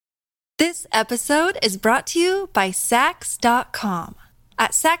This episode is brought to you by Sax.com.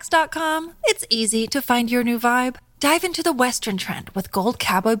 At Sax.com, it's easy to find your new vibe. Dive into the Western trend with gold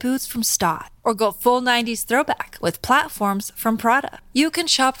cowboy boots from Stott, or go full 90s throwback with platforms from Prada. You can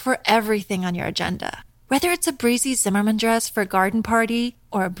shop for everything on your agenda, whether it's a breezy Zimmermann dress for a garden party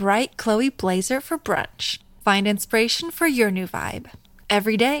or a bright Chloe blazer for brunch. Find inspiration for your new vibe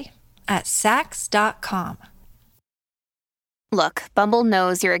every day at Sax.com. Look, Bumble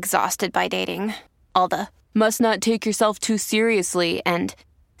knows you're exhausted by dating. All the, must not take yourself too seriously, and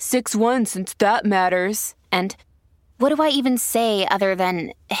 6'1" since that matters, and what do I even say other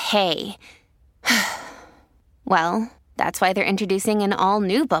than, hey? Well, that's why they're introducing an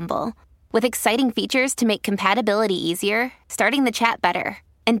all-new Bumble, with exciting features to make compatibility easier, starting the chat better,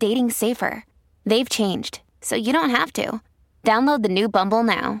 and dating safer. They've changed, so you don't have to. Download the new Bumble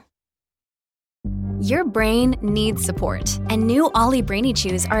now. Your brain needs support, and new Ollie Brainy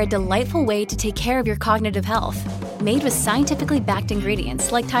Chews are a delightful way to take care of your cognitive health. Made with scientifically backed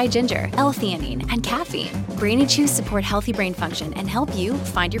ingredients like Thai ginger, L-theanine, and caffeine, Brainy Chews support healthy brain function and help you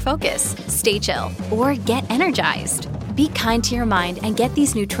find your focus, stay chill, or get energized. Be kind to your mind and get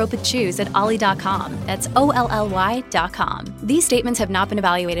these nootropic chews at ollie.com. That's OLLY.com. These statements have not been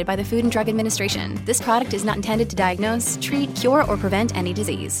evaluated by the Food and Drug Administration. This product is not intended to diagnose, treat, cure, or prevent any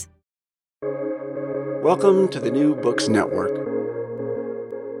disease. Welcome to the New Books Network.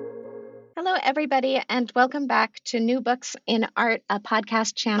 Hello, everybody, and welcome back to New Books in Art, a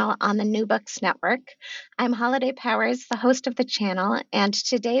podcast channel on the New Books Network. I'm Holiday Powers, the host of the channel, and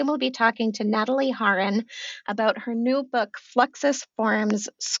today we'll be talking to Natalee Harren about her new book, Fluxus Forms,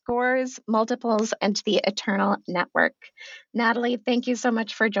 Scores, Multiples, and the Eternal Network. Natalee, thank you so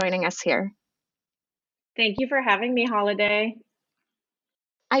much for joining us here. Thank you for having me, Holiday.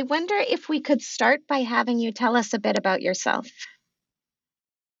 I wonder if we could start by having you tell us a bit about yourself.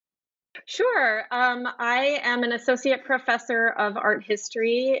 Sure. I am an associate professor of art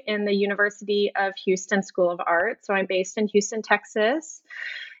history in the University of Houston School of Art. So I'm based in Houston, Texas.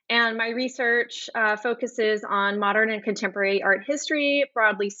 And my research focuses on modern and contemporary art history,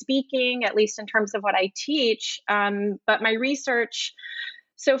 broadly speaking, at least in terms of what I teach. But my research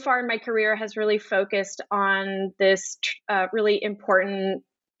so far in my career has really focused on this really important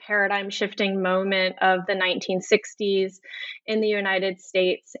paradigm shifting moment of the 1960s in the United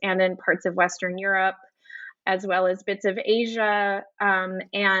States and in parts of Western Europe, as well as bits of Asia,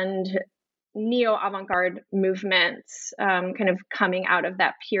 and neo-avant-garde movements kind of coming out of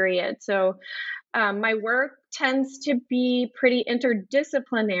that period. So my work tends to be pretty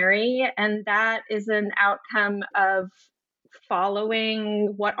interdisciplinary, and that is an outcome of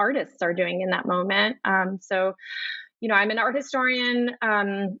following what artists are doing in that moment. I'm an art historian,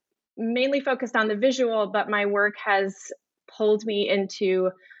 mainly focused on the visual, but my work has pulled me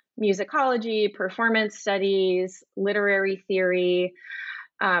into musicology, performance studies, literary theory,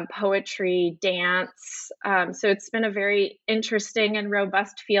 poetry, dance. So it's been a very interesting and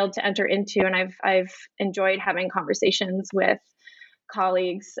robust field to enter into, and I've enjoyed having conversations with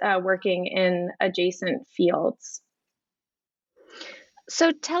colleagues working in adjacent fields.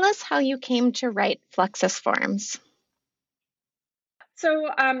 So tell us how you came to write Fluxus Forms. So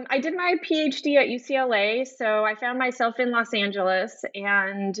I did my PhD at UCLA, so I found myself in Los Angeles,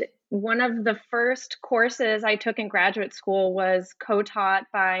 and one of the first courses I took in graduate school was co-taught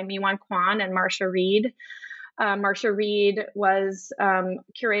by Mi-Wan Kwan and Marcia Reed. Marcia Reed was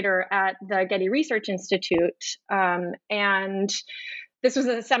curator at the Getty Research Institute, and this was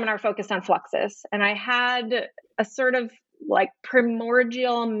a seminar focused on Fluxus, and I had a sort of like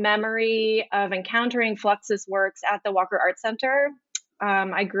primordial memory of encountering Fluxus works at the Walker Art Center.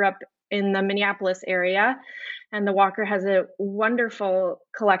 I grew up in the Minneapolis area, and the Walker has a wonderful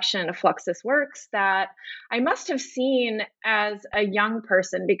collection of Fluxus works that I must have seen as a young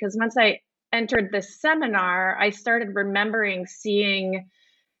person, because once I entered this seminar, I started remembering seeing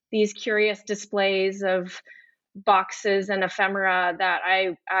these curious displays of boxes and ephemera that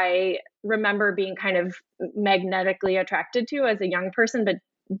I remember being kind of magnetically attracted to as a young person, but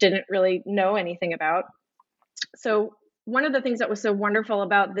didn't really know anything about. So one of the things that was so wonderful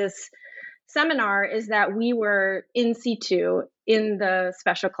about this seminar is that we were in situ in the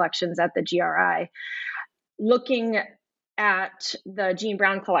special collections at the GRI, looking at the Jean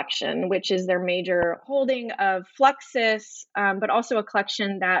Brown collection, which is their major holding of Fluxus, but also a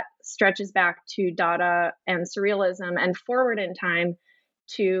collection that stretches back to Dada and Surrealism and forward in time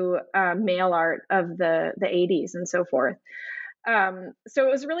to mail art of the 80s and so forth. So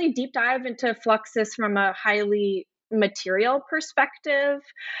it was really a deep dive into Fluxus from a highly material perspective.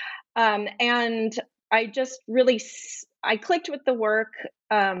 And I just really I clicked with the work,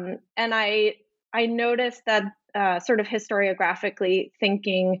 and I noticed that sort of historiographically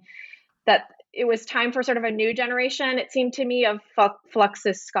thinking that it was time for sort of a new generation, it seemed to me, of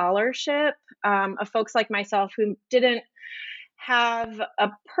Fluxus scholarship, of folks like myself who didn't have a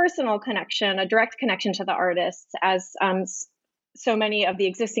personal connection, a direct connection to the artists as so many of the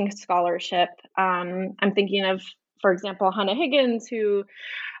existing scholarship. I'm thinking of, for example, Hannah Higgins, who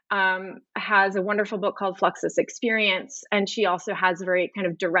has a wonderful book called Fluxus Experience. And she also has very kind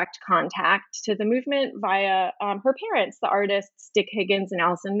of direct contact to the movement via her parents, the artists Dick Higgins and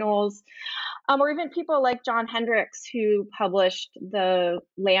Allison Knowles, or even people like John Hendricks, who published the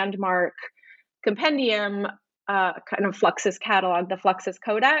landmark compendium, kind of Fluxus catalog, the Fluxus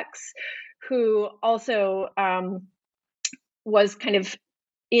Codex, who also was kind of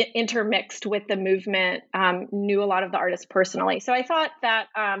intermixed with the movement, knew a lot of the artists personally. So I thought that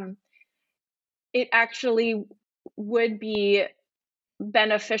it actually would be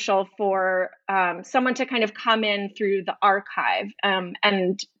beneficial for someone to kind of come in through the archive,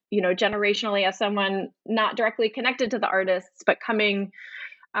 and, you know, generationally, as someone not directly connected to the artists, but coming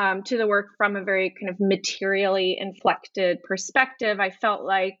to the work from a very kind of materially inflected perspective, I felt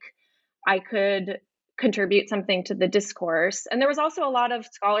like I could contribute something to the discourse. And there was also a lot of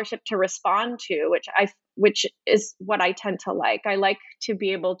scholarship to respond to, which is what I tend to like. I like to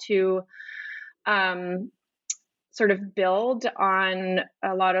be able to sort of build on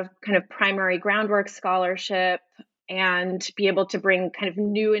a lot of kind of primary groundwork scholarship and be able to bring kind of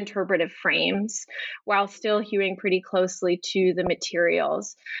new interpretive frames while still hewing pretty closely to the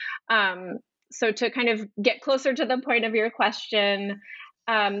materials. So to kind of get closer to the point of your question,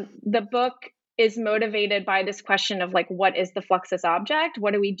 the book is motivated by this question of, like, what is the Fluxus object?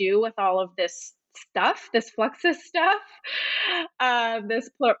 What do we do with all of this stuff, this Fluxus stuff, this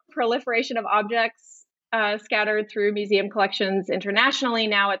proliferation of objects scattered through museum collections internationally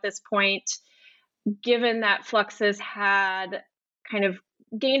now at this point, given that Fluxus had kind of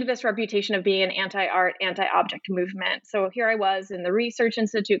gained this reputation of being an anti-art, anti-object movement. So here I was in the Research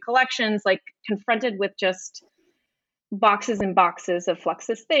Institute collections, like confronted with just boxes and boxes of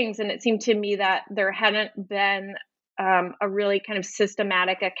Fluxus things. And it seemed to me that there hadn't been a really kind of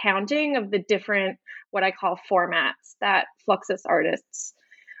systematic accounting of the different, what I call formats that Fluxus artists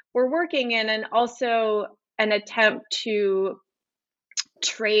were working in, and also an attempt to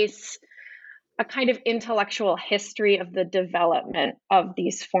trace a kind of intellectual history of the development of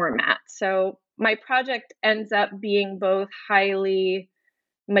these formats. So my project ends up being both highly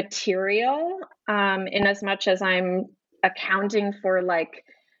material, in as much as I'm accounting for, like,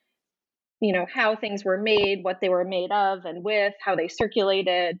 you know, how things were made, what they were made of and with, how they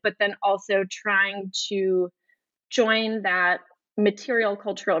circulated, but then also trying to join that material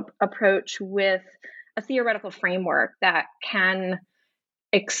cultural approach with a theoretical framework that can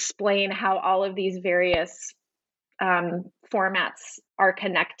explain how all of these various formats are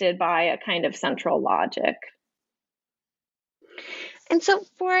connected by a kind of central logic. And so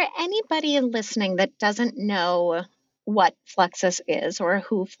for anybody listening that doesn't know what Fluxus is or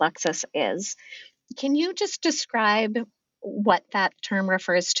who Fluxus is, can you just describe what that term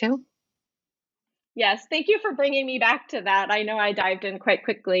refers to? Yes, thank you for bringing me back to that. I know I dived in quite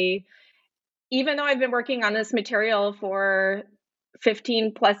quickly. Even though I've been working on this material for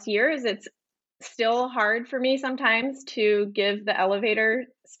 15 plus years, it's still hard for me sometimes to give the elevator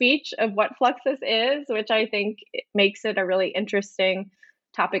speech of what Fluxus is, which I think makes it a really interesting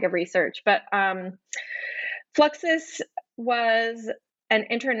topic of research. But Fluxus was an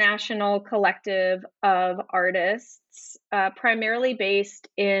international collective of artists, primarily based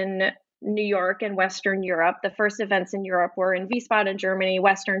in New York and Western Europe. The first events in Europe were in Wiesbaden, Germany,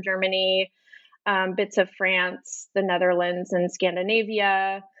 Western Germany, bits of France, the Netherlands, and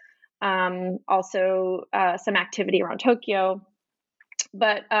Scandinavia. Also some activity around Tokyo,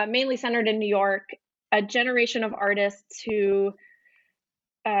 but mainly centered in New York. A generation of artists who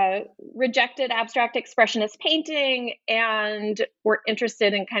rejected abstract expressionist painting and were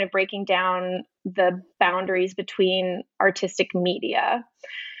interested in kind of breaking down the boundaries between artistic media.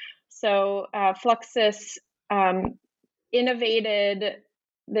 So Fluxus innovated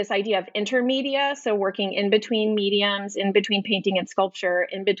this idea of intermedia, so working in between mediums, in between painting and sculpture,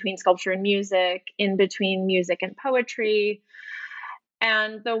 in between sculpture and music, in between music and poetry.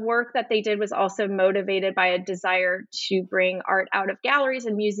 And the work that they did was also motivated by a desire to bring art out of galleries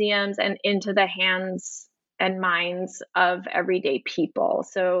and museums and into the hands and minds of everyday people.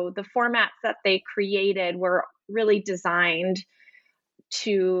 So the formats that they created were really designed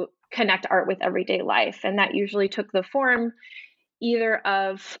to connect art with everyday life. And that usually took the form either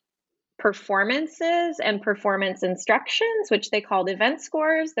of performances and performance instructions, which they called event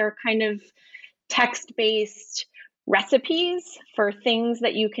scores. They're kind of text-based recipes for things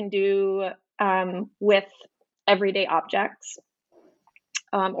that you can do with everyday objects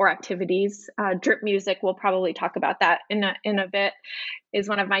or activities. Drip music, we'll probably talk about that in a bit, is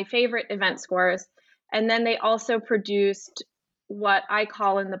one of my favorite event scores. And then they also produced what I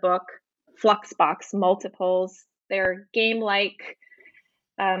call in the book Fluxbox multiples. They're game-like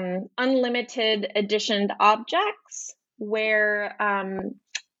unlimited editioned objects where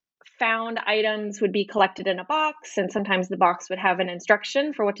found items would be collected in a box, and sometimes the box would have an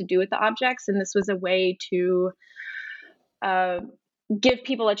instruction for what to do with the objects. And this was a way to give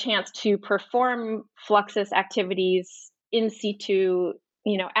people a chance to perform Fluxus activities in situ,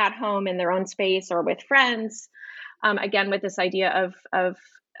 at home in their own space or with friends. Again, with this idea of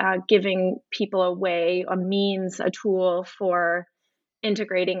giving people a means, a tool for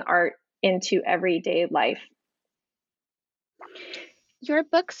integrating art into everyday life. Your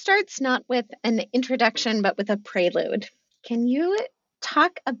book starts not with an introduction, but with a prelude. Can you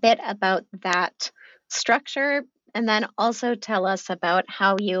talk a bit about that structure, and then also tell us about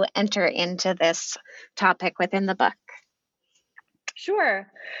how you enter into this topic within the book? Sure.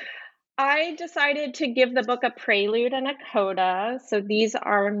 I decided to give the book a prelude and a coda. So these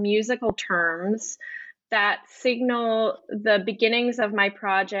are musical terms that signal the beginnings of my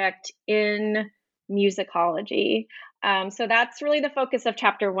project in musicology. So that's really the focus of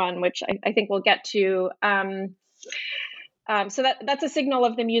chapter 1, which I think we'll get to. So that's a signal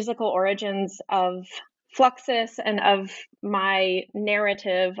of the musical origins of Fluxus and of my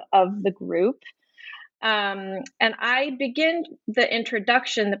narrative of the group. And I begin the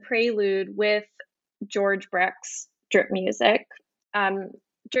introduction, the prelude, with George Brecht's Drip Music.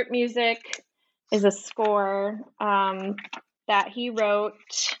 Drip Music is a score that he wrote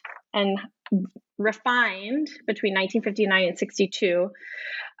and refined between 1959 and 62.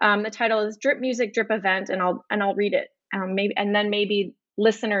 The title is Drip Music, Drip Event, and I'll read it. Maybe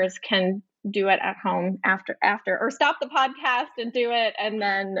listeners can do it at home after, or stop the podcast and do it, and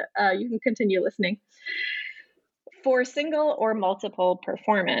then you can continue listening. For single or multiple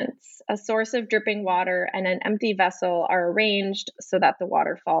performance, a source of dripping water and an empty vessel are arranged so that the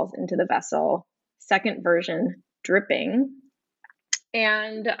water falls into the vessel. Second version, dripping.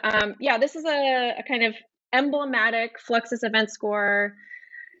 And this is a kind of emblematic Fluxus event score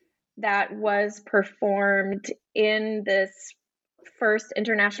that was performed in this first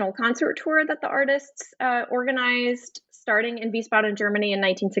international concert tour that the artists organized, starting in Wiesbaden, Germany in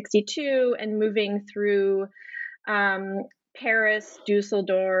 1962 and moving through Paris,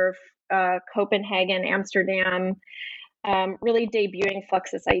 Dusseldorf, Copenhagen, Amsterdam, really debuting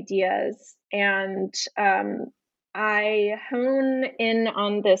Fluxus ideas. And I hone in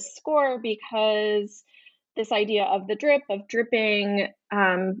on this score because this idea of the drip, of dripping,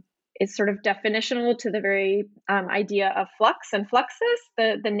 is sort of definitional to the very idea of flux and Fluxus,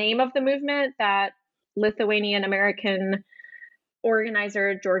 the name of the movement that Lithuanian-American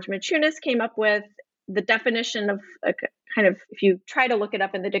organizer George Maciunas came up with. The definition of a kind of, if you try to look it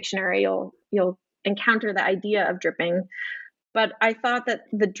up in the dictionary, you'll encounter the idea of dripping. But I thought that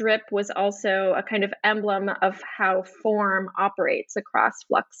the drip was also a kind of emblem of how form operates across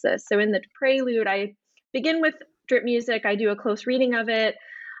Fluxus. So in the prelude, I begin with drip music. I do a close reading of it.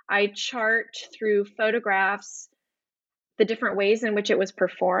 I chart through photographs the different ways in which it was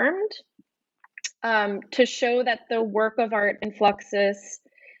performed to show that the work of art in Fluxus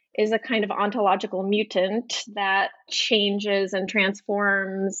is a kind of ontological mutant that changes and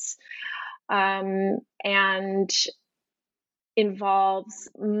transforms and involves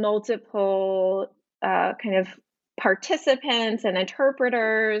multiple kind of participants and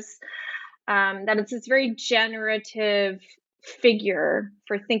interpreters, that it's this very generative figure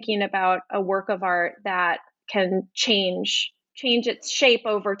for thinking about a work of art that can change its shape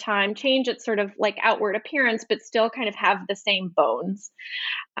over time, change its sort of like outward appearance, but still kind of have the same bones.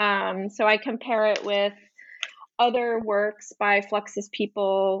 So I compare it with other works by Fluxus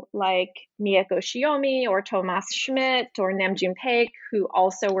people like Mieko Shiomi or Thomas Schmidt or Namjoon Paik, who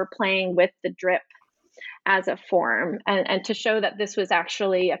also were playing with the drip as a form, and to show that this was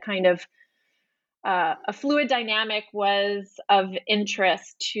actually a kind of a fluid dynamic was of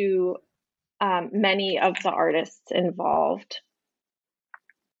interest to many of the artists involved.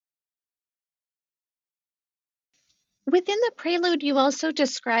 Within the prelude, you also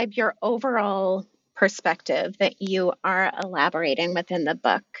describe your overall perspective that you are elaborating within the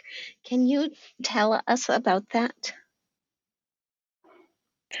book. Can you tell us about that?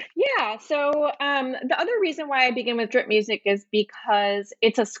 Yeah, so the other reason why I begin with drip music is because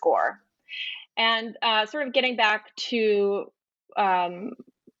it's a score. And sort of getting back to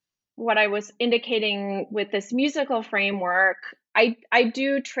what I was indicating with this musical framework, I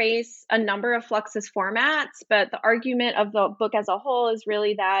do trace a number of Fluxus formats, but the argument of the book as a whole is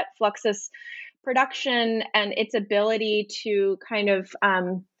really that Fluxus production and its ability to kind of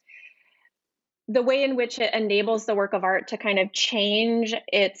the way in which it enables the work of art to kind of change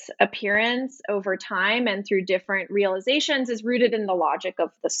its appearance over time and through different realizations is rooted in the logic of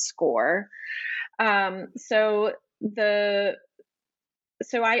the score. So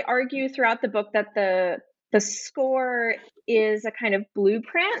I argue throughout the book that the score is a kind of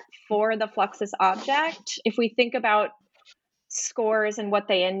blueprint for the Fluxus object. If we think about scores and what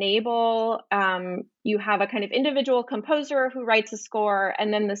they enable, you have a kind of individual composer who writes a score,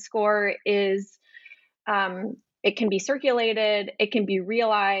 and then the score is it can be circulated, it can be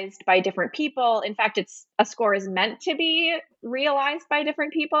realized by different people. In fact, a score is meant to be realized by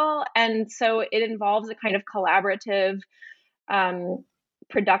different people, and so it involves a kind of collaborative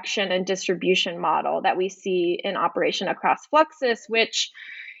production and distribution model that we see in operation across Fluxus, which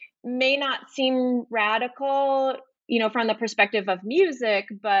may not seem radical, from the perspective of music,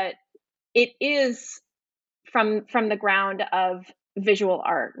 but it is from the ground of visual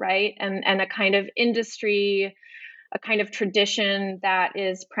art, right? And a kind of industry, a kind of tradition that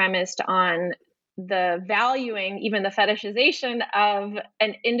is premised on the valuing, even the fetishization of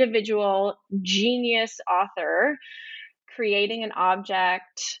an individual genius author creating an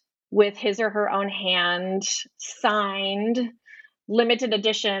object with his or her own hand, signed, limited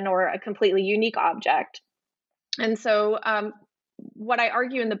edition, or a completely unique object. And so what I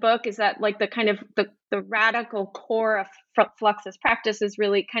argue in the book is that like the kind of the radical core of Fluxus practice is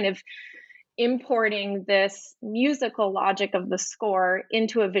really kind of importing this musical logic of the score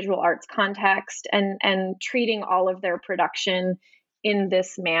into a visual arts context and treating all of their production in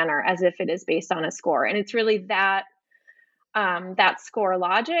this manner as if it is based on a score. And it's really that score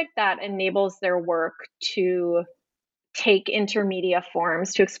logic that enables their work to take intermedia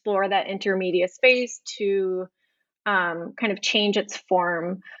forms, to explore that intermedia space, to kind of change its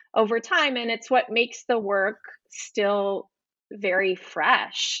form over time. And it's what makes the work still very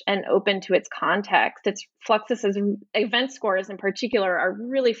fresh and open to its context. Fluxus's event scores in particular are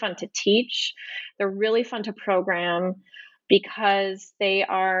really fun to teach. They're really fun to program because they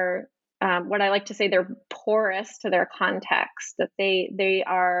are what I like to say, they're porous to their context, that they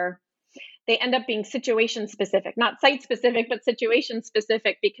end up being situation specific, not site specific, but situation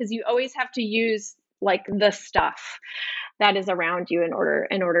specific, because you always have to use like the stuff that is around you in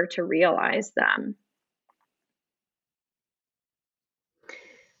order to realize them.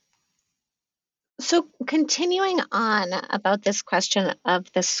 So continuing on about this question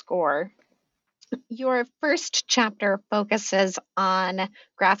of the score, your first chapter focuses on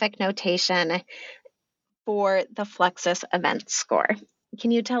graphic notation for the Fluxus event score.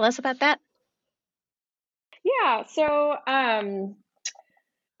 Can you tell us about that? Yeah. So,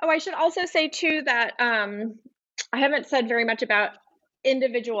 I should also say too that I haven't said very much about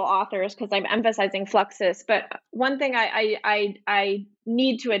individual authors because I'm emphasizing Fluxus. But one thing I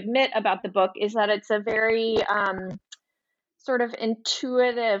need to admit about the book is that it's a very sort of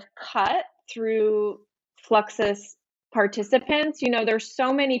intuitive cut through Fluxus participants. There's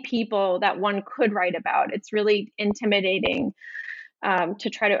so many people that one could write about. It's really intimidating to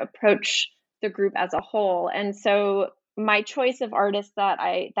try to approach the group as a whole. And so my choice of artists that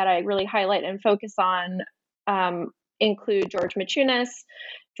I really highlight and focus on include George Machunas,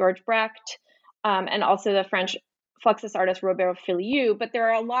 George Brecht, and also the French Fluxus artist Robert Filiou. But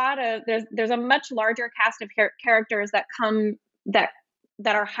there are there's a much larger cast of characters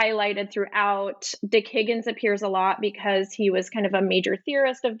that are highlighted throughout. Dick Higgins appears a lot because he was kind of a major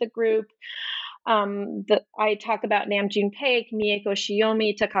theorist of the group. I talk about Namjoon Paik, Mieko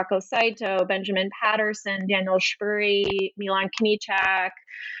Shiomi, Takako Saito, Benjamin Patterson, Daniel Shpuri, Milan Knichak,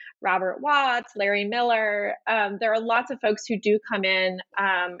 Robert Watts, Larry Miller. There are lots of folks who do come in,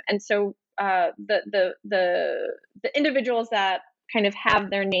 and so the individuals that kind of have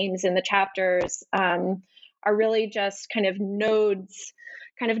their names in the chapters are really just kind of nodes,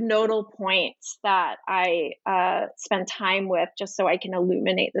 kind of nodal points that I spend time with just so I can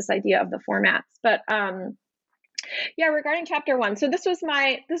illuminate this idea of the formats. But regarding chapter 1, so this was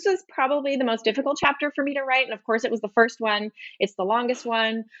probably the most difficult chapter for me to write, and of course it was the first one. It's the longest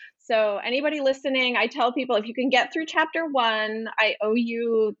one. So anybody listening, I tell people if you can get through chapter 1, I owe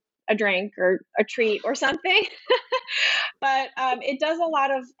you a drink or a treat or something. But it does a lot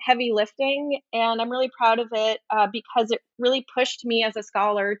of heavy lifting, and I'm really proud of it because it really pushed me as a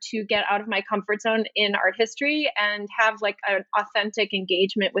scholar to get out of my comfort zone in art history and have like an authentic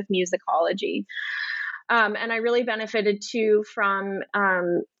engagement with musicology. And I really benefited too from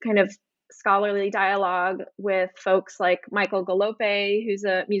kind of scholarly dialogue with folks like Michael Galope, who's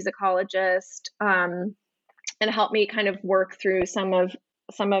a musicologist, and helped me kind of work through some of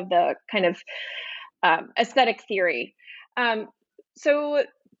the kind of aesthetic theory. So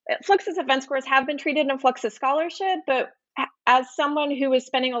Fluxus event scores have been treated in Fluxus scholarship, but as someone who is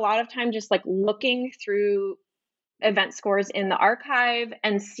spending a lot of time just like looking through event scores in the archive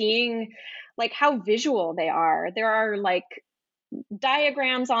and seeing like how visual they are, there are like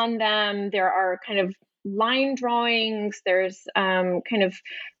diagrams on them, there are kind of line drawings, there's kind of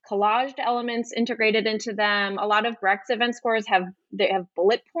collaged elements integrated into them. A lot of Brecht's event scores have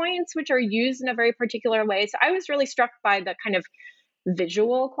bullet points which are used in a very particular way. So I was really struck by the kind of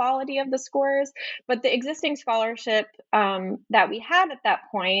visual quality of the scores. But the existing scholarship that we had at that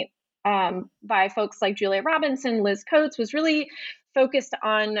point by folks like Julia Robinson, Liz Coates, was really focused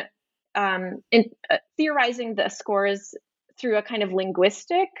on theorizing the scores through a kind of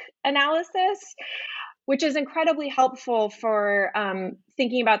linguistic analysis, which is incredibly helpful for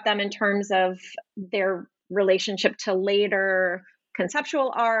thinking about them in terms of their relationship to later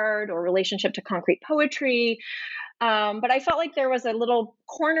conceptual art or relationship to concrete poetry. But I felt like there was a little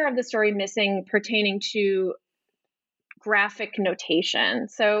corner of the story missing pertaining to graphic notation.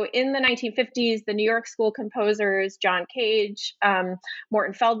 So in the 1950s, the New York School composers, John Cage,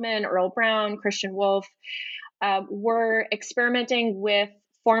 Morton Feldman, Earl Brown, Christian Wolff, were experimenting with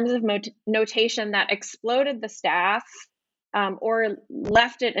forms of notation that exploded the staff or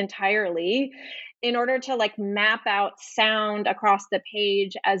left it entirely in order to like map out sound across the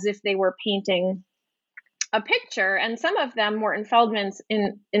page as if they were painting a picture. And some of them, Morton Feldman's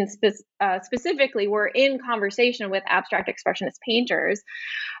specifically, were in conversation with abstract expressionist painters.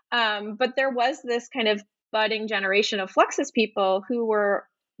 But there was this kind of budding generation of Fluxus people who were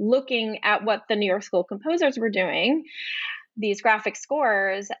looking at what the New York School composers were doing, these graphic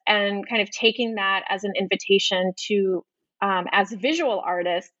scores, and kind of taking that as an invitation to, as visual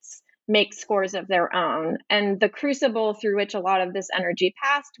artists, make scores of their own. And the crucible through which a lot of this energy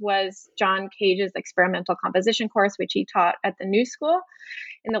passed was John Cage's experimental composition course, which he taught at the New School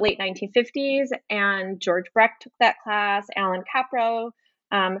in the late 1950s. And George Brecht took that class, Alan Capro,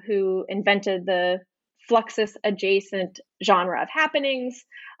 who invented the Fluxus adjacent genre of happenings.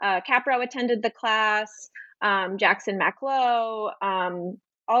 Capro attended the class, Jackson Maclow,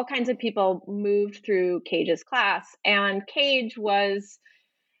 all kinds of people moved through Cage's class. And Cage was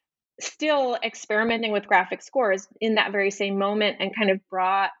still experimenting with graphic scores in that very same moment and kind of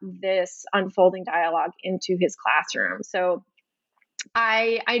brought this unfolding dialogue into his classroom. So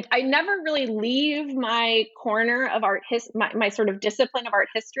I never really leave my corner of art my sort of discipline of art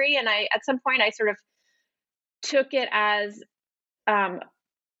history. And at some point I sort of took it as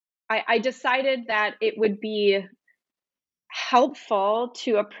I decided that it would be helpful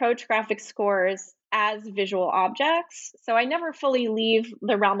to approach graphic scores as visual objects. So I never fully leave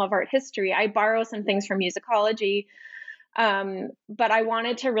the realm of art history. I borrow some things from musicology, but I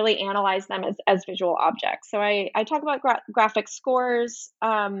wanted to really analyze them as visual objects. So I talk about graphic scores,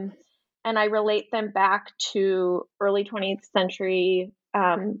 and I relate them back to early 20th century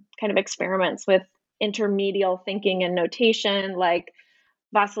kind of experiments with intermedial thinking and notation, like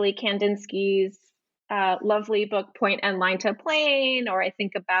Vasily Kandinsky's lovely book, Point and Line to Plane, or I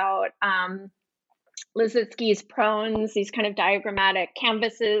think about Lissitzky's prones, these kind of diagrammatic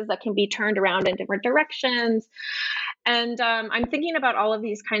canvases that can be turned around in different directions. And I'm thinking about all of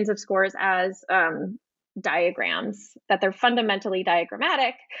these kinds of scores as diagrams, that they're fundamentally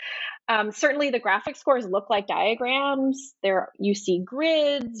diagrammatic. Certainly the graphic scores look like diagrams. You see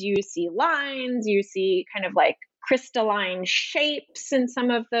grids, you see lines, you see kind of like crystalline shapes in some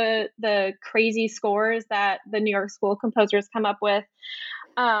of the crazy scores that the New York School composers come up with.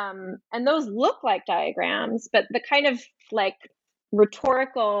 And those look like diagrams, but the kind of like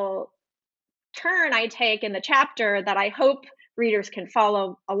rhetorical turn I take in the chapter that I hope readers can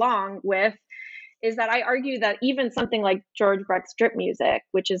follow along with is that I argue that even something like George Brecht's strip music,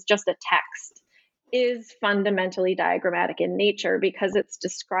 which is just a text, is fundamentally diagrammatic in nature because it's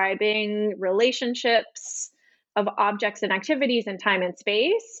describing relationships of objects and activities in time and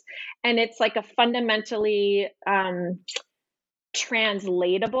space. And it's like a fundamentally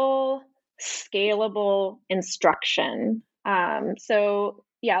translatable, scalable instruction. So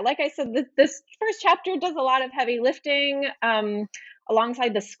yeah, like I said, this first chapter does a lot of heavy lifting.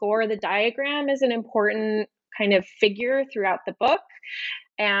 Alongside the score, the diagram is an important kind of figure throughout the book.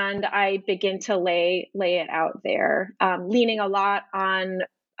 And I begin to lay it out there, leaning a lot on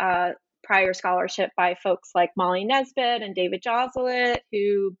prior scholarship by folks like Molly Nesbitt and David Jozelet,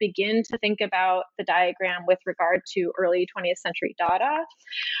 who begin to think about the diagram with regard to early 20th century Dada.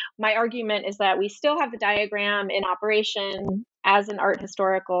 My argument is that we still have the diagram in operation as an art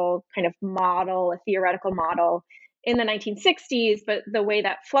historical kind of model, a theoretical model in the 1960s, but the way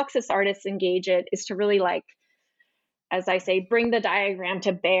that Fluxus artists engage it is to really, like, as I say, bring the diagram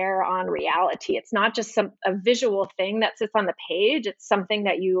to bear on reality. It's not just a visual thing that sits on the page. It's something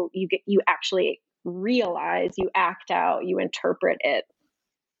that you actually realize, you act out, you interpret it.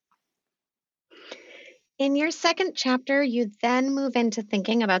 In your second chapter, you then move into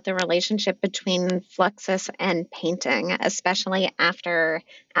thinking about the relationship between Fluxus and painting, especially after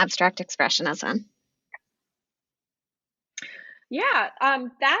abstract expressionism. Yeah,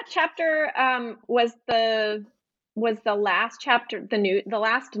 that chapter was the last chapter, the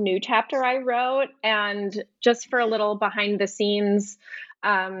last new chapter I wrote. And just for a little behind the scenes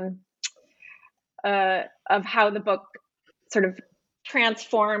of how the book sort of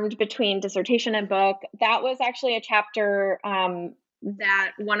transformed between dissertation and book, that was actually a chapter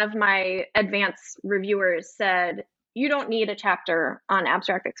that one of my advanced reviewers said, you don't need a chapter on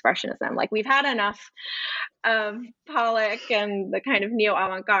abstract expressionism. Like, we've had enough of Pollock and the kind of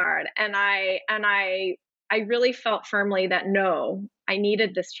neo-avant-garde. And I really felt firmly that no, I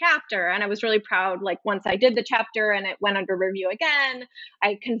needed this chapter. And I was really proud, like, once I did the chapter and it went under review again,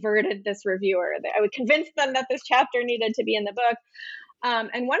 I converted this reviewer. I would convince them that this chapter needed to be in the book.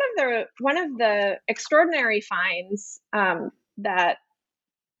 And one of the extraordinary finds that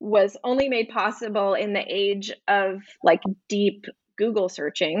was only made possible in the age of, like, deep Google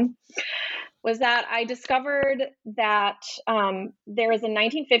searching was that I discovered that there is a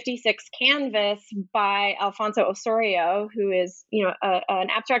 1956 canvas by Alfonso Osorio, who is, an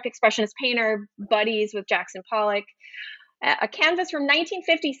abstract expressionist painter, buddies with Jackson Pollock, a canvas from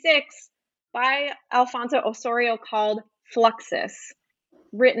 1956 by Alfonso Osorio called Fluxus,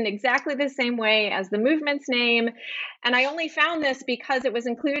 written exactly the same way as the movement's name. And I only found this because it was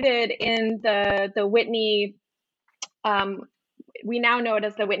included in the Whitney, we now know it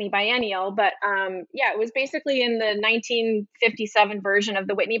as the Whitney Biennial, but it was basically in the 1957 version of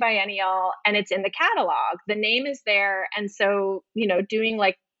the Whitney Biennial, and it's in the catalog. The name is there. And so, doing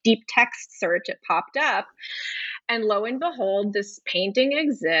like deep text search, it popped up. And lo and behold, this painting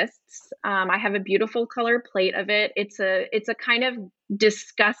exists. I have a beautiful color plate of it. It's a kind of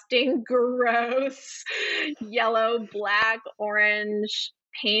disgusting, gross, yellow, black, orange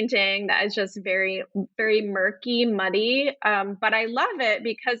painting that is just very, very murky, muddy. But I love it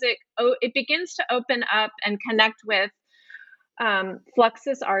because it begins to open up and connect with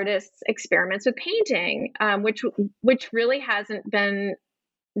Fluxus artists' experiments with painting, which really hasn't been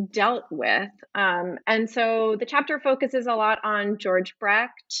dealt with. And so the chapter focuses a lot on George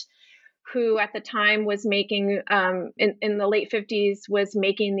Brecht, who at the time was making, in the late 50s, was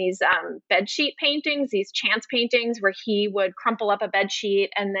making these bedsheet paintings, these chance paintings where he would crumple up a bedsheet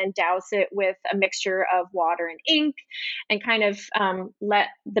and then douse it with a mixture of water and ink and kind of let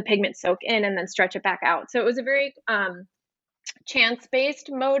the pigment soak in and then stretch it back out. So it was a very chance-based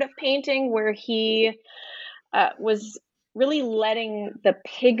mode of painting where he was really letting the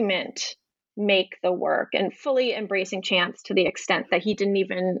pigment make the work and fully embracing chance to the extent that he didn't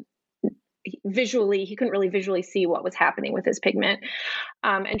even he couldn't really visually see what was happening with his pigment.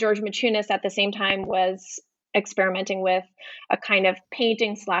 And George Machunas at the same time was experimenting with a kind of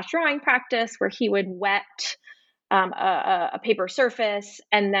painting / drawing practice where he would wet a paper surface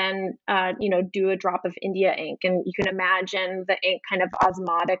and then, do a drop of India ink. And you can imagine the ink kind of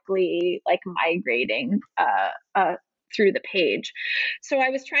osmotically like migrating through the page. So I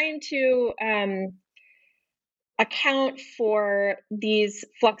was trying to account for these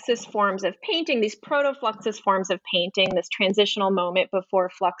Fluxus forms of painting, these proto-Fluxus forms of painting, this transitional moment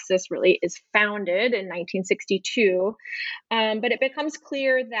before Fluxus really is founded in 1962. But it becomes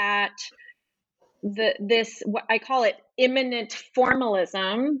clear that this, what I call it, immanent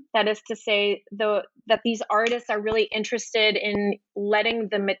formalism, that is to say, that these artists are really interested in letting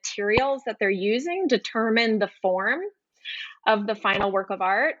the materials that they're using determine the form of the final work of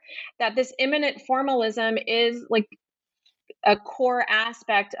art, that this immanent formalism is like a core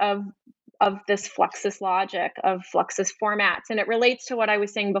aspect of this Fluxus logic, of Fluxus formats. And it relates to what I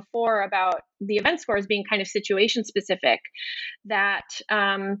was saying before about the event scores being kind of situation specific, that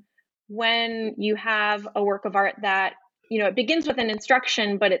when you have a work of art that, it begins with an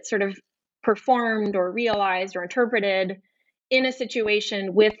instruction, but it's sort of performed or realized or interpreted in a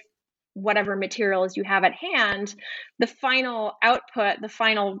situation with whatever materials you have at hand, the final output, the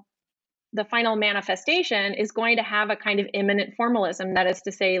final manifestation is going to have a kind of immanent formalism. That is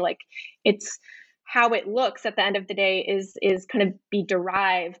to say, like, it's how it looks at the end of the day is kind of be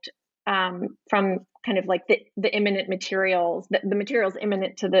derived from kind of like the immanent materials, the materials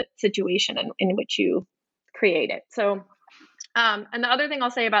immanent to the situation in which you create it. So, and the other thing I'll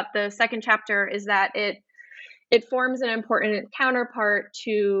say about the second chapter is that it forms an important counterpart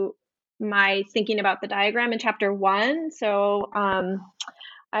to my thinking about the diagram in chapter 1. So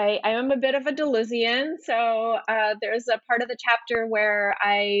I am a bit of a Deleuzian. So there's a part of the chapter where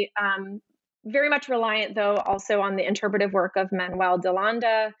I very much reliant, though, also on the interpretive work of Manuel de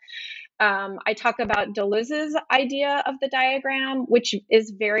Landa. I talk about Deleuze's idea of the diagram, which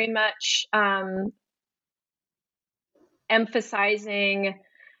is very much emphasizing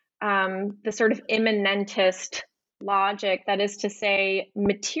the sort of immanentist logic. That is to say,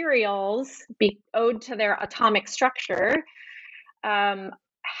 materials, owed to their atomic structure,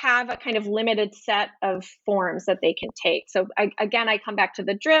 have a kind of limited set of forms that they can take. So I come back to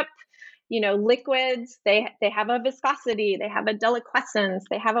the drip. Liquids, they have a viscosity, they have a deliquescence,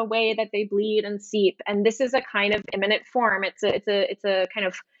 they have a way that they bleed and seep. And this is a kind of immanent form. It's a kind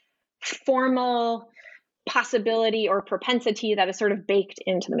of formal possibility or propensity that is sort of baked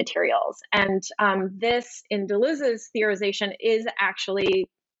into the materials. And this, in Deleuze's theorization, is actually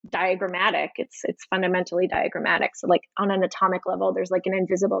diagrammatic. It's fundamentally diagrammatic. So like on an atomic level, there's like an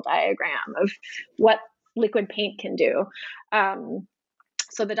invisible diagram of what liquid paint can do.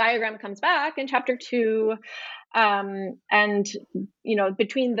 So the diagram comes back in chapter 2. And,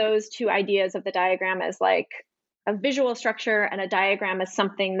 between those two ideas of the diagram as like a visual structure and a diagram as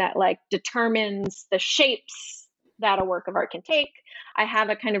something that like determines the shapes that a work of art can take, I have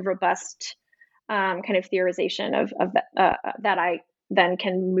a kind of robust kind of theorization of that I then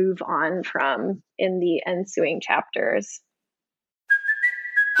can move on from in the ensuing chapters.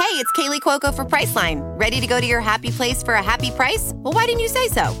 Hey, it's Kaylee Cuoco for Priceline. Ready to go to your happy place for a happy price? Well, why didn't you say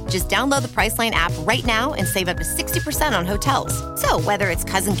so? Just download the Priceline app right now and save up to 60% on hotels. So whether it's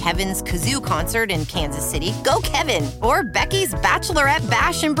Cousin Kevin's Kazoo Concert in Kansas City, go Kevin, or Becky's Bachelorette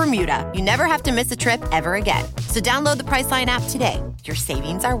Bash in Bermuda, you never have to miss a trip ever again. So download the Priceline app today. Your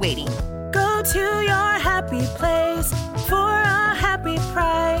savings are waiting. Go to your happy place for a happy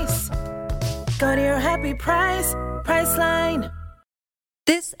price. Go to your happy price, Priceline.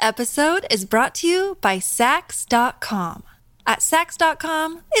 This episode is brought to you by Sax.com. At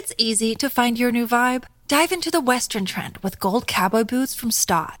Sax.com, it's easy to find your new vibe. Dive into the Western trend with gold cowboy boots from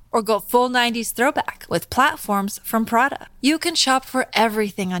Stott, or go full 90s throwback with platforms from Prada. You can shop for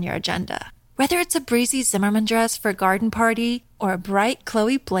everything on your agenda, whether it's a breezy Zimmermann dress for a garden party or a bright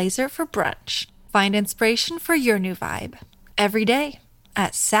Chloe blazer for brunch. Find inspiration for your new vibe every day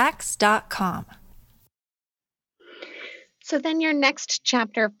at Sax.com. So then your next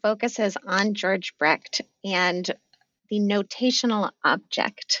chapter focuses on George Brecht and the notational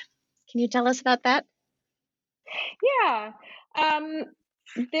object. Can you tell us about that? Yeah.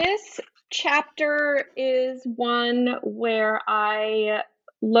 This chapter is one where I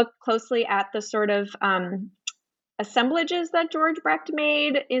look closely at the sort of assemblages that George Brecht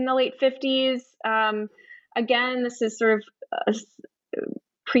made in the late 50s. Again, this is sort of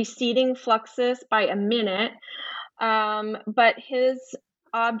preceding Fluxus by a minute. But his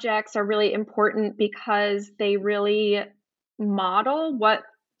objects are really important because they really model what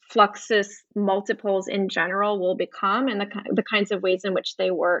Fluxus multiples in general will become and the kinds of ways in which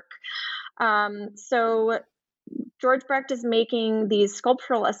they work. So George Brecht is making these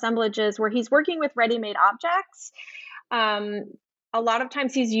sculptural assemblages where he's working with ready-made objects. A lot of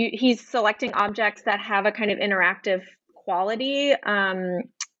times he's selecting objects that have a kind of interactive quality,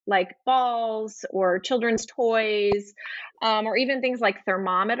 like balls or children's toys, or even things like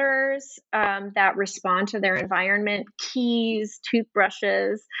thermometers that respond to their environment, keys,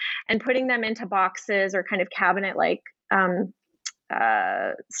 toothbrushes, and putting them into boxes or kind of cabinet-like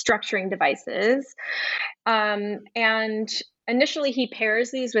structuring devices. And initially he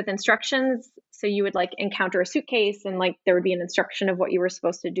pairs these with instructions. So you would like encounter a suitcase and like there would be an instruction of what you were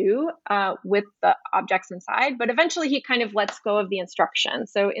supposed to do with the objects inside. But eventually he kind of lets go of the instruction.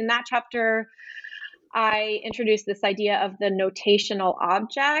 So in that chapter, I introduced this idea of the notational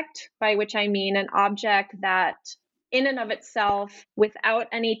object, by which I mean an object that in and of itself, without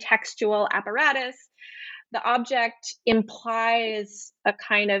any textual apparatus, the object implies a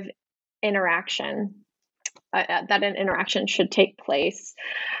kind of interaction. That an interaction should take place.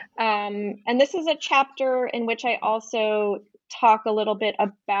 And this is a chapter in which I also talk a little bit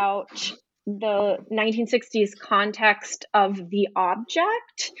about the 1960s context of the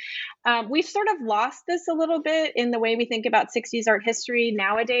object. We've sort of lost this a little bit in the way we think about 60s art history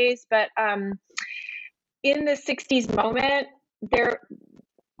nowadays, but in the 60s moment,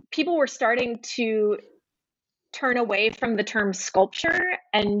 people were starting to turn away from the term sculpture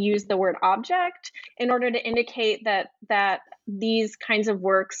and use the word object in order to indicate that these kinds of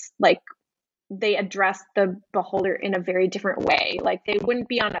works, like, they address the beholder in a very different way. Like, they wouldn't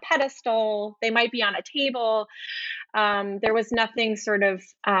be on a pedestal, they might be on a table. There was nothing sort of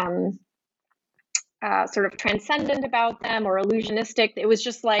transcendent about them or illusionistic. It was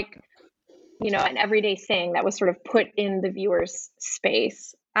just like, an everyday thing that was sort of put in the viewer's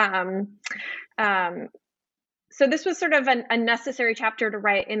space. So this was sort of a necessary chapter to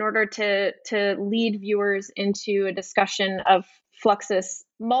write in order to lead viewers into a discussion of Fluxus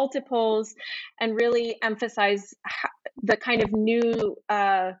multiples and really emphasize the kind of new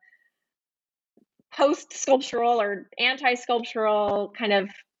post-sculptural or anti-sculptural kind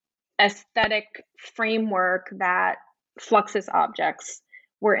of aesthetic framework that Fluxus objects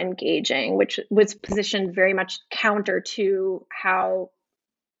were engaging, which was positioned very much counter to how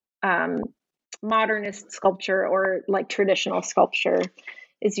modernist sculpture or like traditional sculpture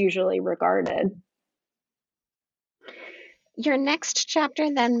is usually regarded. Your next chapter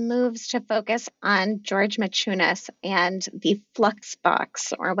then moves to focus on George Maciunas and the flux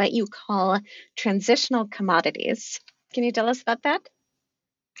box, or what you call transitional commodities. Can you tell us about that?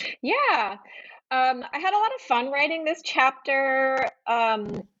 Yeah. I had a lot of fun writing this chapter.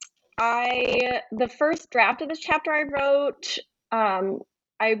 The first draft of this chapter I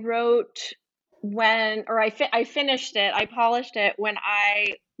finished it, I polished it when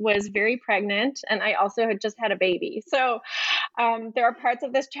I was very pregnant, and I also had just had a baby. So there are parts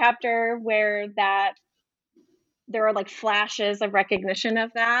of this chapter where there are like flashes of recognition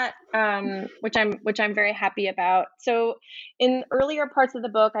of that, which I'm very happy about. So in earlier parts of the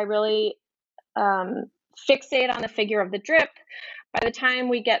book, I really fixate on the figure of the drip. By the time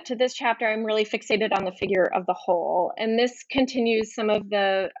we get to this chapter, I'm really fixated on the figure of the whole. And this continues some of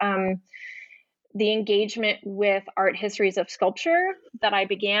the engagement with art histories of sculpture that I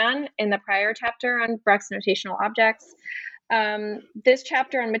began in the prior chapter on Brecht's notational objects. This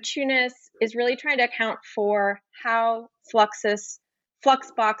chapter on Maciunas is really trying to account for how flux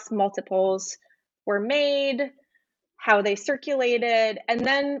box multiples were made, how they circulated, and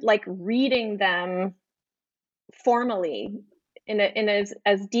then like reading them formally in as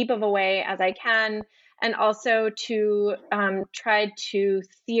deep of a way as I can, and also to try to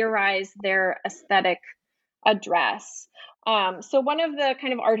theorize their aesthetic address. So one of the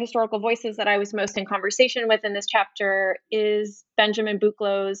kind of art historical voices that I was most in conversation with in this chapter is Benjamin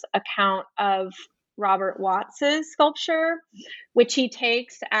Bucklow's account of Robert Watts's sculpture, which he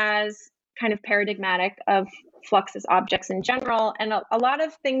takes as kind of paradigmatic of Fluxus objects in general. And a lot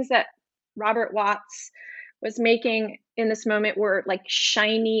of things that Robert Watts was making in this moment were like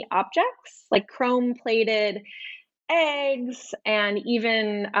shiny objects, like chrome-plated eggs, and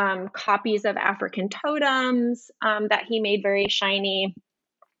even copies of African totems that he made very shiny.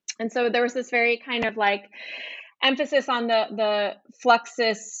 And so there was this very kind of like emphasis on the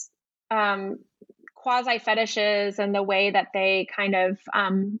Fluxus quasi fetishes and the way that they kind of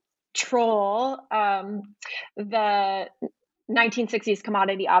troll the 1960s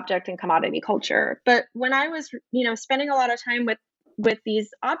commodity object and commodity culture. But when I was, spending a lot of time with these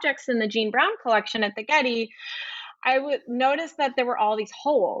objects in the Jean Brown collection at the Getty, I would notice that there were all these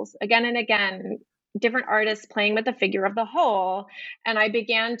holes again and again, different artists playing with the figure of the whole. And I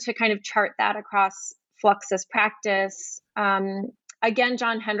began to kind of chart that across Fluxus practice. Again,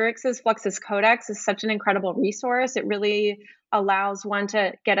 John Hendricks's Fluxus Codex is such an incredible resource. It really allows one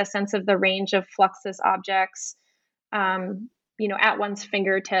to get a sense of the range of Fluxus objects, at one's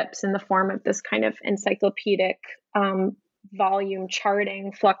fingertips in the form of this kind of encyclopedic volume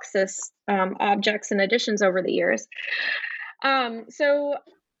charting Fluxus objects and editions over the years. So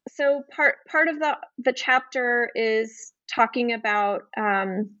part of the chapter is talking about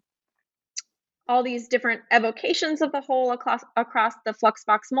all these different evocations of the whole across the flux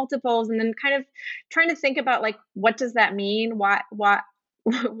box multiples, and then kind of trying to think about like, what does that mean? Why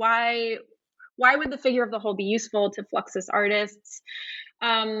would the figure of the whole be useful to Fluxus artists?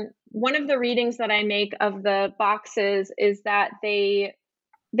 One of the readings that I make of the boxes is that they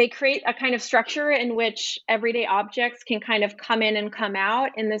create a kind of structure in which everyday objects can kind of come in and come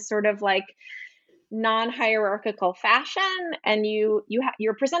out in this sort of like non-hierarchical fashion. And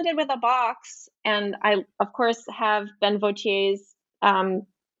you're presented with a box, and I of course have Ben Vautier's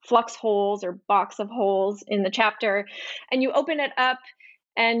flux holes or box of holes in the chapter, and you open it up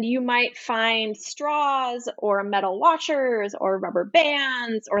And you might find straws or metal washers or rubber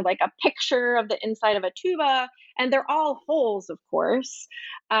bands or like a picture of the inside of a tuba. And they're all holes, of course.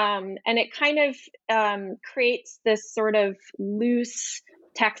 And it kind of creates this sort of loose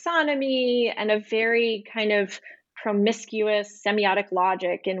taxonomy and a very kind of promiscuous semiotic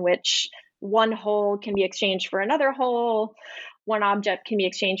logic in which one hole can be exchanged for another hole, one object can be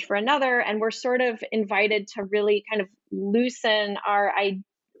exchanged for another, and we're sort of invited to really kind of loosen our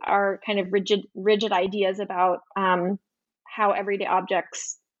kind of rigid ideas about how everyday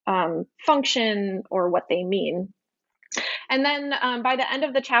objects function or what they mean. And then by the end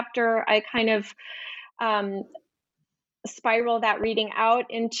of the chapter, I kind of spiral that reading out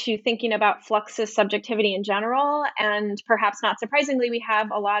into thinking about Fluxus subjectivity in general. And perhaps not surprisingly, we have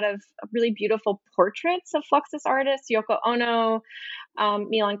a lot of really beautiful portraits of Fluxus artists, Yoko Ono,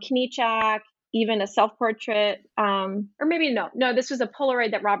 Milan Knichak, even a self-portrait, or maybe no, this was a Polaroid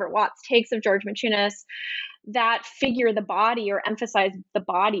that Robert Watts takes of George Maciunas that figure the body or emphasize the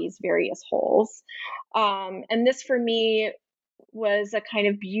body's various holes. And this for me was a kind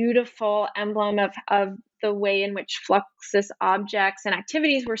of beautiful emblem of the way in which Fluxus objects and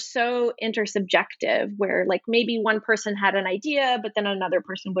activities were so intersubjective, where like maybe one person had an idea, but then another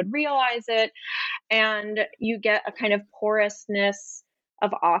person would realize it. And you get a kind of porousness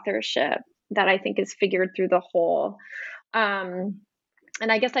of authorship that I think is figured through the whole. And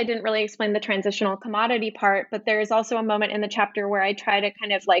I guess I didn't really explain the transitional commodity part, but there is also a moment in the chapter where I try to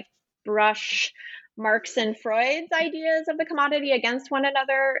kind of like brush Marx and Freud's ideas of the commodity against one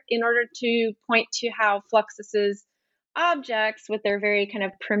another in order to point to how Fluxus's objects, with their very kind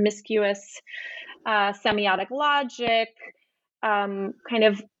of promiscuous semiotic logic, kind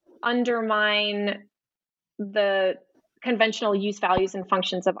of undermine the conventional use values and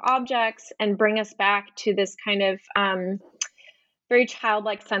functions of objects and bring us back to this kind of very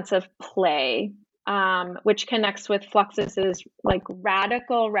childlike sense of play, which connects with Fluxus's like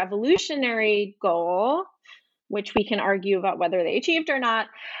radical revolutionary goal, which we can argue about whether they achieved or not,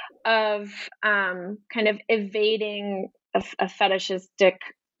 of kind of evading a fetishistic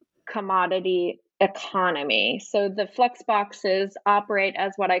commodity economy. So the flux boxes operate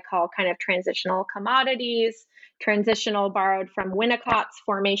as what I call kind of transitional commodities. Transitional borrowed from Winnicott's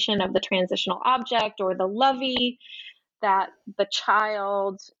formation of the transitional object, or the lovey that the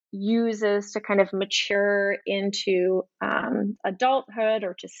child uses to kind of mature into adulthood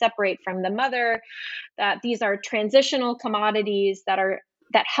or to separate from the mother. That these are transitional commodities that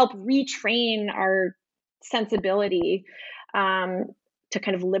help retrain our sensibility to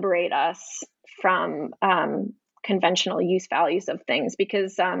kind of liberate us from conventional use values of things.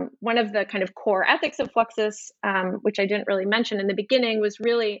 Because one of the kind of core ethics of Fluxus, which I didn't really mention in the beginning, was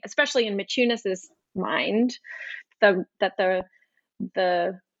really, especially in Maciunas's mind, that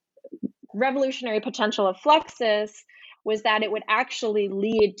the revolutionary potential of Fluxus was that it would actually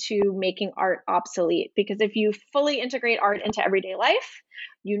lead to making art obsolete. Because if you fully integrate art into everyday life,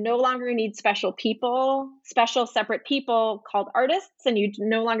 you no longer need special separate people called artists, and you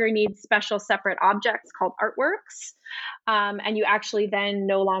no longer need special separate objects called artworks. And you actually then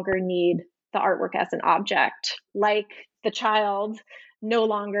no longer need the artwork as an object, like the child no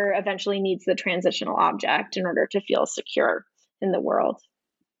longer eventually needs the transitional object in order to feel secure in the world.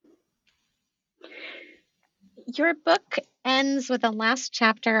 Your book ends with a last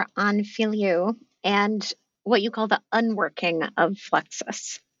chapter on Filiu and what you call the unworking of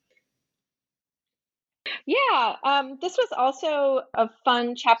Fluxus. Yeah, this was also a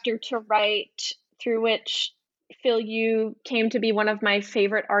fun chapter to write, through which Filiu came to be one of my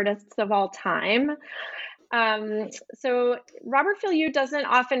favorite artists of all time. So Robert Filiu doesn't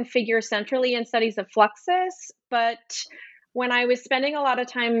often figure centrally in studies of Fluxus, but when I was spending a lot of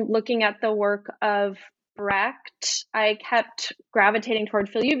time looking at the work of Brecht, I kept gravitating toward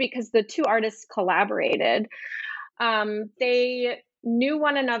Filiu because the two artists collaborated. They knew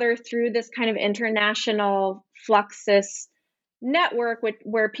one another through this kind of international Fluxus network,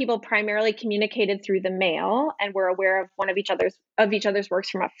 where people primarily communicated through the mail and were aware of each other's works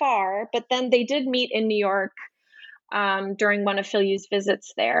from afar. But then they did meet in New York during one of Filiu's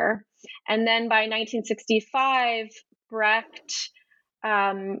visits there. And then by 1965, Brecht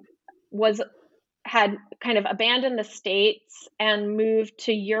had kind of abandoned the States and moved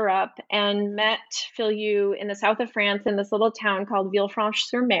to Europe and met Filiu in the south of France in this little town called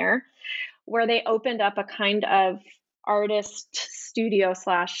Villefranche-sur-Mer, where they opened up a kind of artist studio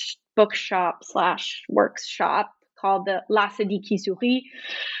 / bookshop / workshop called the La Cédille qui sourit.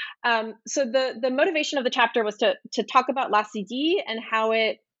 So the motivation of the chapter was to talk about La Cédille and how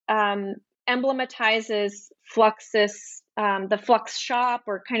it emblematizes Fluxus the Flux shop,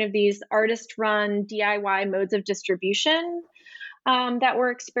 or kind of these artist-run DIY modes of distribution that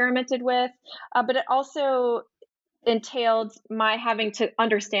were experimented with. But it also entailed my having to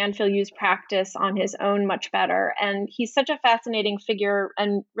understand Phil Yu's practice on his own much better. And he's such a fascinating figure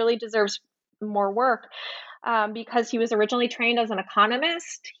and really deserves more work because he was originally trained as an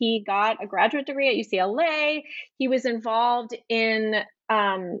economist. He got a graduate degree at UCLA. He was involved in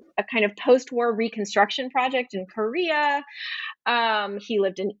a kind of post-war reconstruction project in Korea. He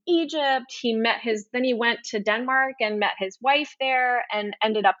lived in Egypt. Then he went to Denmark and met his wife there, and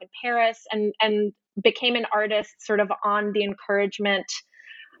ended up in Paris, and became an artist sort of on the encouragement,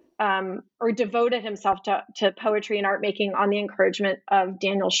 or devoted himself to poetry and art making on the encouragement of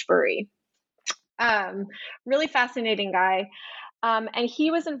Daniel Spurry. Really fascinating guy. And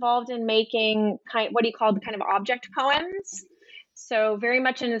he was involved in making what he called kind of object poems. So very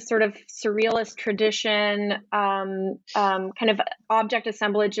much in a sort of surrealist tradition, kind of object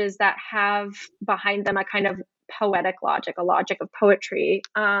assemblages that have behind them a kind of poetic logic, a logic of poetry.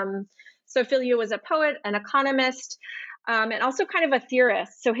 So Phil Yu was a poet, an economist, and also kind of a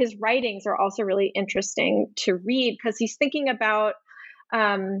theorist. So his writings are also really interesting to read because he's thinking about,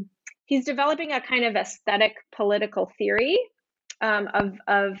 he's developing a kind of aesthetic political theory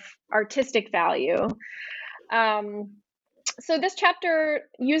of artistic value. So this chapter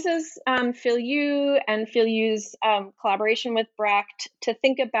uses Phil Yu and Phil Yu's collaboration with Brecht to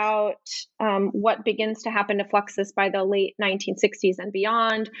think about what begins to happen to Fluxus by the late 1960s and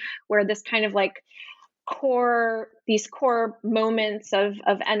beyond, where this kind of like these core moments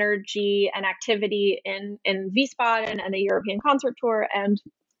of energy and activity in Wiesbaden and the European concert tour, and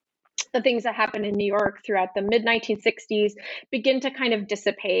the things that happen in New York throughout the mid-1960s begin to kind of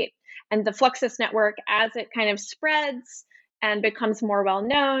dissipate. And the Fluxus network, as it kind of spreads and becomes more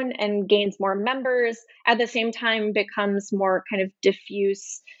well-known and gains more members, at the same time becomes more kind of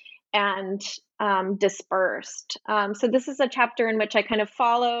diffuse and dispersed. So this is a chapter in which I kind of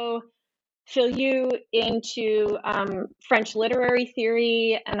follow Phil Yu into French literary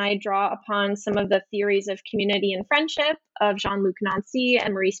theory, and I draw upon some of the theories of community and friendship of Jean-Luc Nancy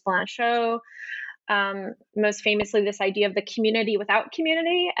and Maurice Blanchot. Most famously, this idea of the community without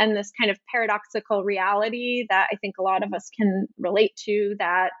community, and this kind of paradoxical reality that I think a lot of us can relate to,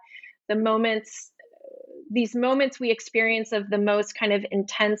 that these moments we experience of the most kind of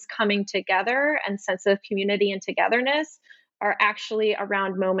intense coming together and sense of community and togetherness are actually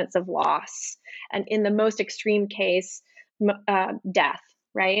around moments of loss, and in the most extreme case, death,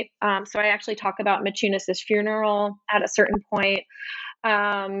 right? So I actually talk about Maciunas' funeral at a certain point,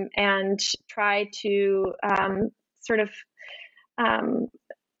 and try to sort of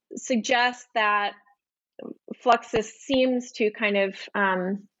suggest that Fluxus seems to kind of,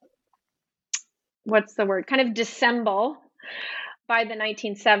 kind of dissemble by the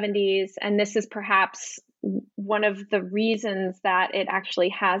 1970s. And this is perhaps one of the reasons that it actually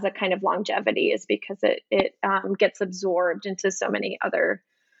has a kind of longevity, is because it gets absorbed into so many other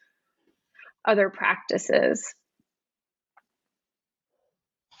practices.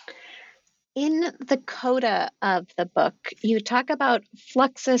 In the coda of the book, you talk about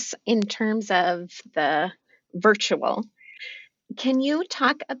Fluxus in terms of the virtual. Can you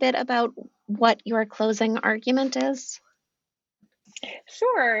talk a bit about what your closing argument is?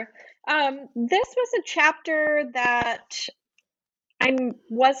 Sure. This was a chapter that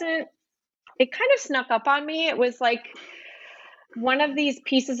it kind of snuck up on me. It was like one of these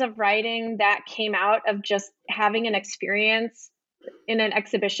pieces of writing that came out of just having an experience in an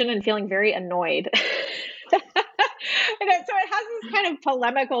exhibition and feeling very annoyed. So it has this kind of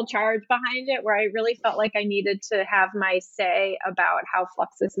polemical charge behind it, where I really felt like I needed to have my say about how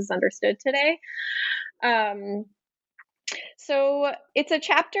Fluxus is understood today. So it's a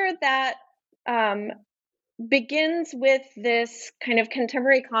chapter that begins with this kind of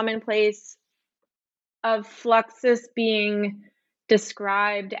contemporary commonplace of Fluxus being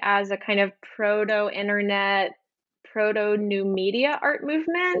described as a kind of proto-internet, proto-new media art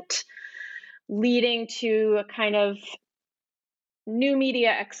movement, leading to a kind of new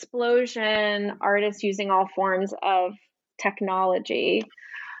media explosion, artists using all forms of technology.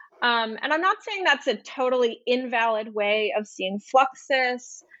 And I'm not saying that's a totally invalid way of seeing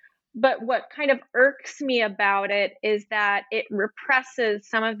Fluxus, but what kind of irks me about it is that it represses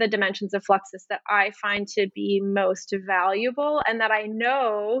some of the dimensions of Fluxus that I find to be most valuable, and that I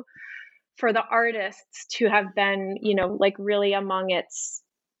know for the artists to have been, like really among its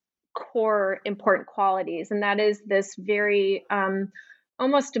core important qualities. And that is this very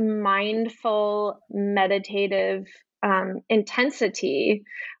almost mindful, meditative intensity,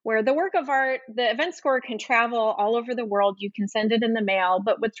 where the work of art, the event score can travel all over the world. You can send it in the mail,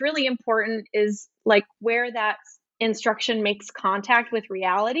 but what's really important is like where that instruction makes contact with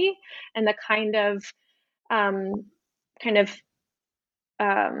reality and the kind of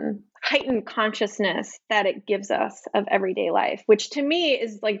heightened consciousness that it gives us of everyday life, which to me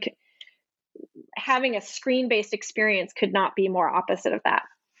is like having a screen-based experience could not be more opposite of that.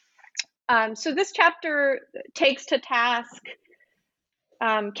 So this chapter takes to task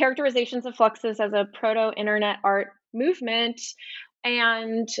characterizations of Fluxus as a proto-internet art movement.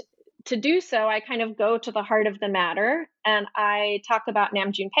 And to do so, I kind of go to the heart of the matter and I talk about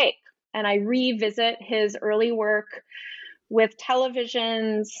Namjoon Paik and I revisit his early work with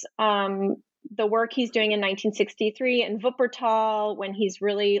televisions, the work he's doing in 1963 in Wuppertal when he's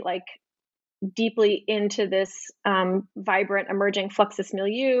really like deeply into this vibrant emerging Fluxus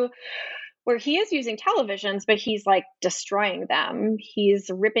milieu, where he is using televisions, but he's like destroying them. He's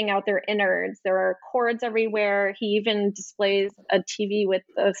ripping out their innards. There are cords everywhere. He even displays a TV with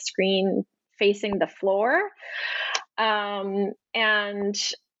the screen facing the floor.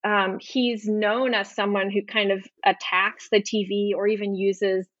 He's known as someone who kind of attacks the TV or even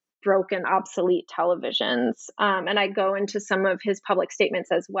uses broken, obsolete televisions. And I go into some of his public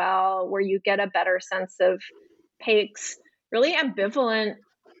statements as well, where you get a better sense of Paik's really ambivalent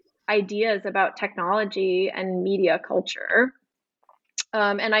ideas about technology and media culture.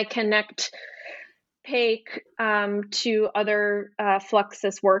 And I connect Paik to other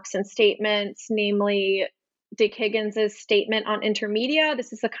Fluxus works and statements, namely Dick Higgins's statement on intermedia.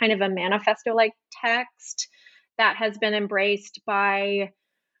 This is a kind of a manifesto-like text that has been embraced by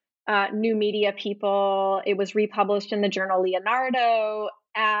new media people. It was republished in the journal Leonardo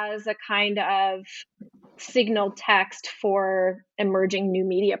as a kind of signal text for emerging new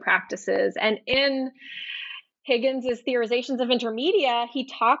media practices. And in Higgins's theorizations of intermedia, he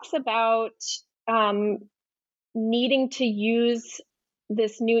talks about needing to use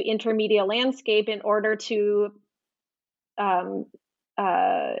this new intermedia landscape in order to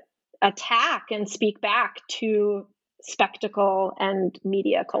attack and speak back to spectacle and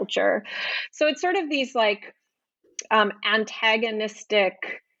media culture. So it's sort of these like antagonistic,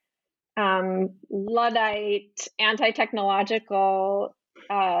 Luddite, anti-technological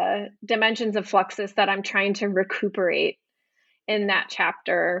dimensions of Fluxus that I'm trying to recuperate in that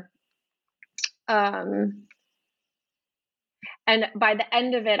chapter. And by the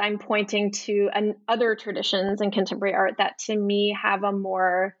end of it, I'm pointing to other traditions in contemporary art that to me have a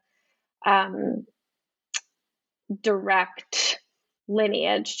more direct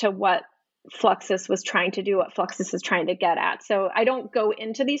lineage to what Fluxus was trying to do, what Fluxus is trying to get at. So I don't go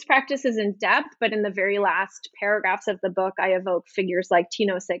into these practices in depth, but in the very last paragraphs of the book, I evoke figures like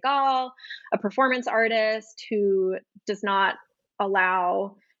Tino Segal, a performance artist who does not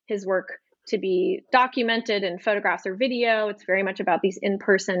allow his work to be documented in photographs or video. It's very much about these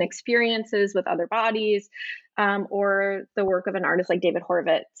in-person experiences with other bodies, or the work of an artist like David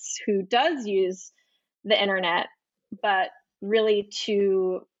Horowitz, who does use the internet, but really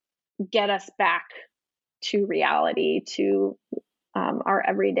to get us back to reality, to our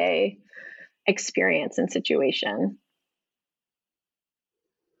everyday experience and situation.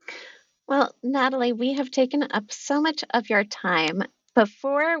 Well, Natalee, we have taken up so much of your time.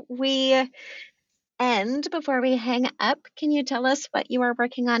 Before we hang up, can you tell us what you are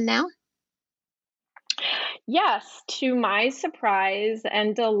working on now? Yes, to my surprise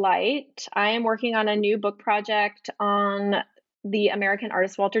and delight, I am working on a new book project on the American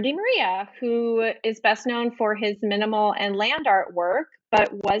artist Walter Di Maria, who is best known for his minimal and land art work, but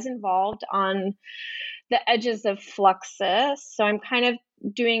was involved on the edges of Fluxus. So I'm kind of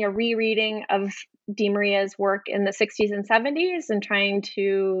doing a rereading of Di Maria's work in the 60s and 70s and trying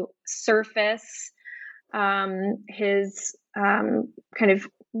to surface his kind of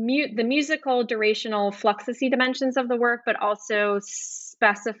the musical, durational, Fluxusy dimensions of the work, but also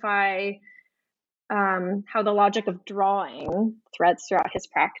specify how the logic of drawing threads throughout his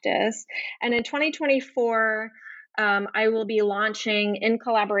practice. And in 2024, I will be launching in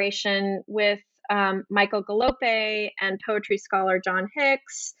collaboration with Michael Galope and poetry scholar John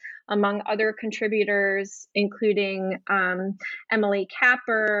Hicks, among other contributors, including Emily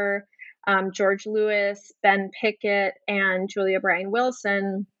Capper, George Lewis, Ben Pickett, and Julia Bryan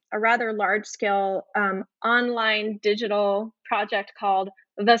Wilson, a rather large-scale online digital project called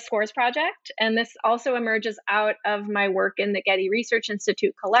The Scores Project. And this also emerges out of my work in the Getty Research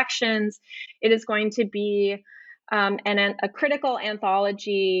Institute collections. It is going to be a critical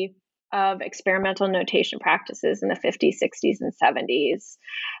anthology of experimental notation practices in the 50s, 60s, and 70s,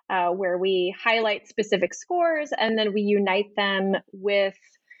 where we highlight specific scores and then we unite them with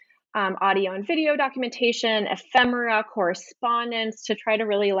audio and video documentation, ephemera, correspondence to try to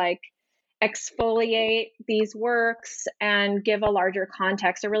really exfoliate these works and give a larger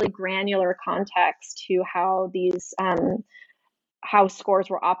context, a really granular context to how these how scores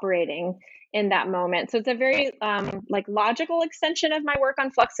were operating in that moment. So it's a very logical extension of my work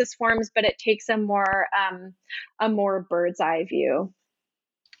on Fluxus forms, but it takes a more bird's eye view.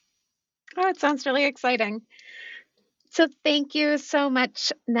 Oh, it sounds really exciting. So thank you so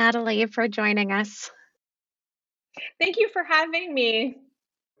much, Natalee, for joining us. Thank you for having me.